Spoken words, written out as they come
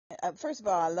first of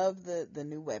all, I love the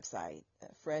new website,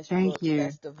 Thank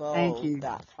you. Thank you.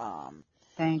 freshbookfestival.com.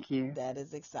 Thank you. That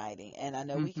is exciting. And I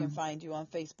know we can Mhm. find you on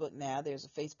Facebook now. There's a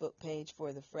Facebook page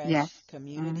for the Yes. F.R.E.S.H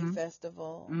Community Mhm.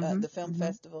 Festival, Mhm. the film Mhm.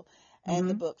 festival, and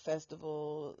the Mhm. book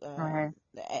festival. Right.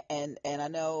 And I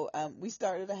know we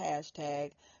started a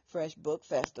hashtag Fresh Book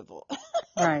Festival.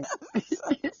 Right.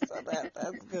 So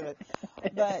that's good.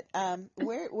 But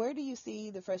where do you see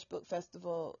the Fresh Book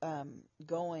Festival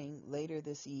going later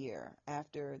this year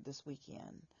after this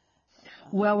weekend?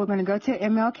 Well, we're going to go to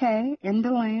MLK in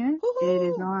DeLand. It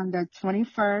is Woohoo! on the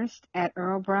 21st at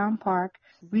Earl Brown Park.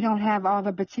 We don't have all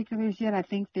the particulars yet. I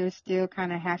think they're still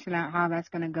kind of hashing out how that's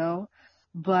going to go.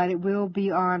 But it will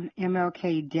be on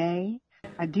MLK Day.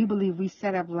 I do believe we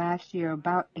set up last year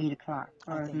about 8 o'clock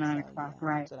I or think 9 so. o'clock, Yeah,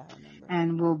 right? that's what I remember.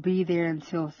 And we'll be there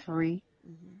until 3.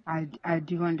 Hmm. I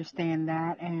do understand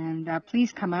that, and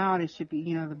please come out. It should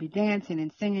be, there'll be dancing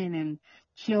and singing and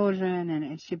children, and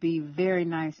it should be very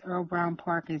nice. Earl Brown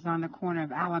Park is on the corner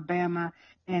of Alabama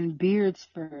and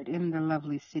Beardsford in the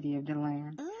lovely city of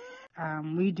DeLand.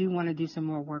 We do want to do some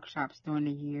more workshops during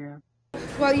the year.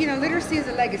 Well, literacy is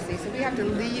a legacy, so we have to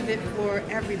leave it for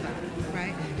everybody,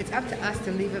 right? It's up to us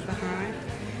to leave it behind.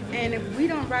 And if we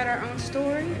don't write our own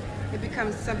story, it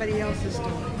becomes somebody else's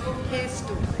story, his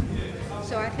story.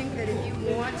 So I think that if you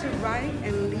want to write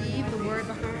and leave the word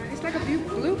behind, it's like a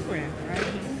blueprint,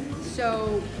 right?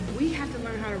 So we have to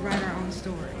learn how to write our own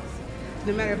stories.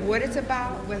 No matter what it's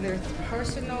about, whether it's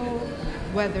personal,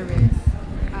 whether it's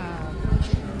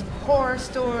horror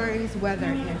stories,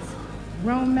 whether it's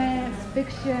romance,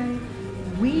 fiction,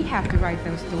 we have to write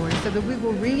those stories so that we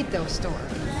will read those stories.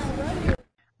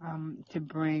 To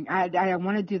bring, I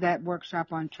want to do that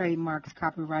workshop on trademarks,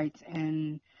 copyrights,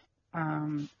 and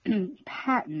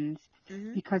patents,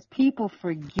 because people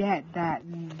forget that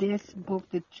this book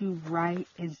that you write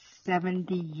is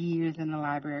 70 years in the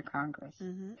Library of Congress.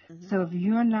 So if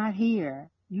you're not here,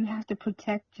 you have to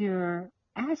protect your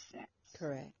assets.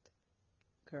 Correct.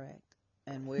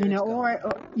 And where it's going.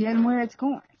 And where it's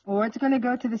going. Or it's going to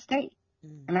go to the state.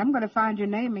 And I'm going to find your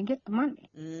name and get the money.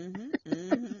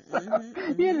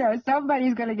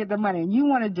 Somebody's going to get the money. And you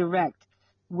want to direct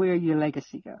where your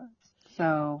legacy goes.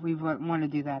 So we want to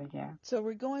do that again. So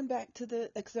we're going back to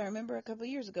because I remember a couple of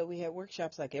years ago we had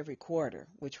workshops like every quarter,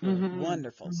 which were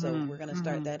wonderful. So we're going to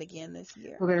start that again this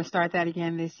year. We're going to start that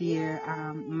again this year.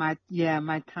 Yay!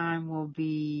 My time will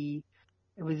be,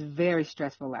 it was very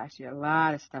stressful last year. A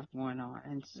lot of stuff going on.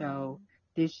 And so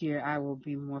this year I will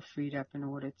be more freed up in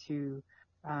order to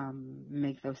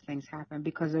make those things happen,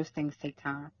 because those things take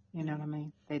time. You know what I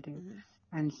mean? They do.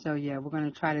 And so, we're going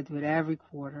to try to do it every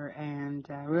quarter, and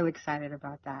real excited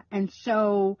about that. And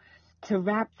so to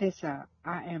wrap this up,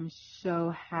 I am so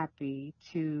happy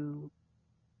to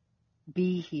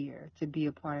be here, to be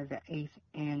a part of the 8th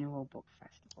annual book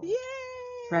festival. Yay!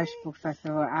 Fresh Book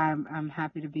Festival. I'm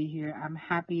happy to be here. I'm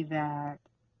happy that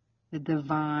the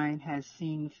divine has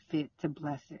seen fit to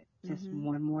bless it just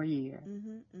one more year.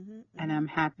 And I'm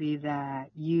happy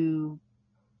that you,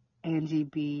 Angie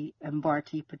BEE, and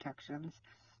Barty Productions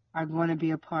are going to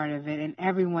be a part of it, and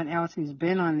everyone else who's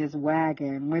been on this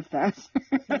wagon with us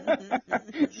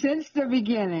since the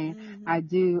beginning. I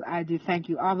do thank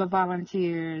you, all the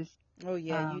volunteers. Oh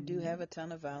yeah, you do have a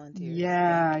ton of volunteers.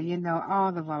 Yeah,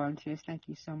 all the volunteers. Thank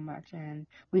you so much, and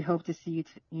we hope to see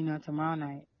you, tomorrow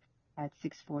night at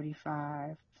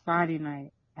 6:45, Friday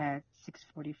night at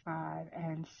 6:45,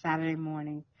 and Saturday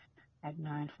morning at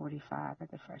 9:45 at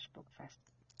the Fresh Book Festival.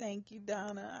 Thank you,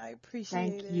 Donna. I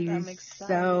appreciate it. Thank you I'm excited.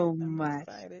 so much. I'm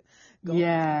excited.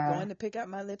 Going to pick up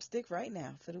my lipstick right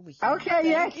now for the weekend.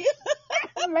 Okay, Thank you.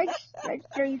 make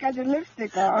sure you got your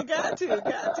lipstick on. Got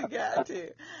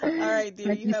to. All right, dear.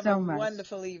 Thank you have so a much.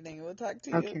 wonderful evening. We'll talk to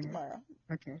you tomorrow.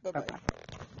 Okay. Bye-bye.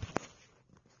 Bye-bye.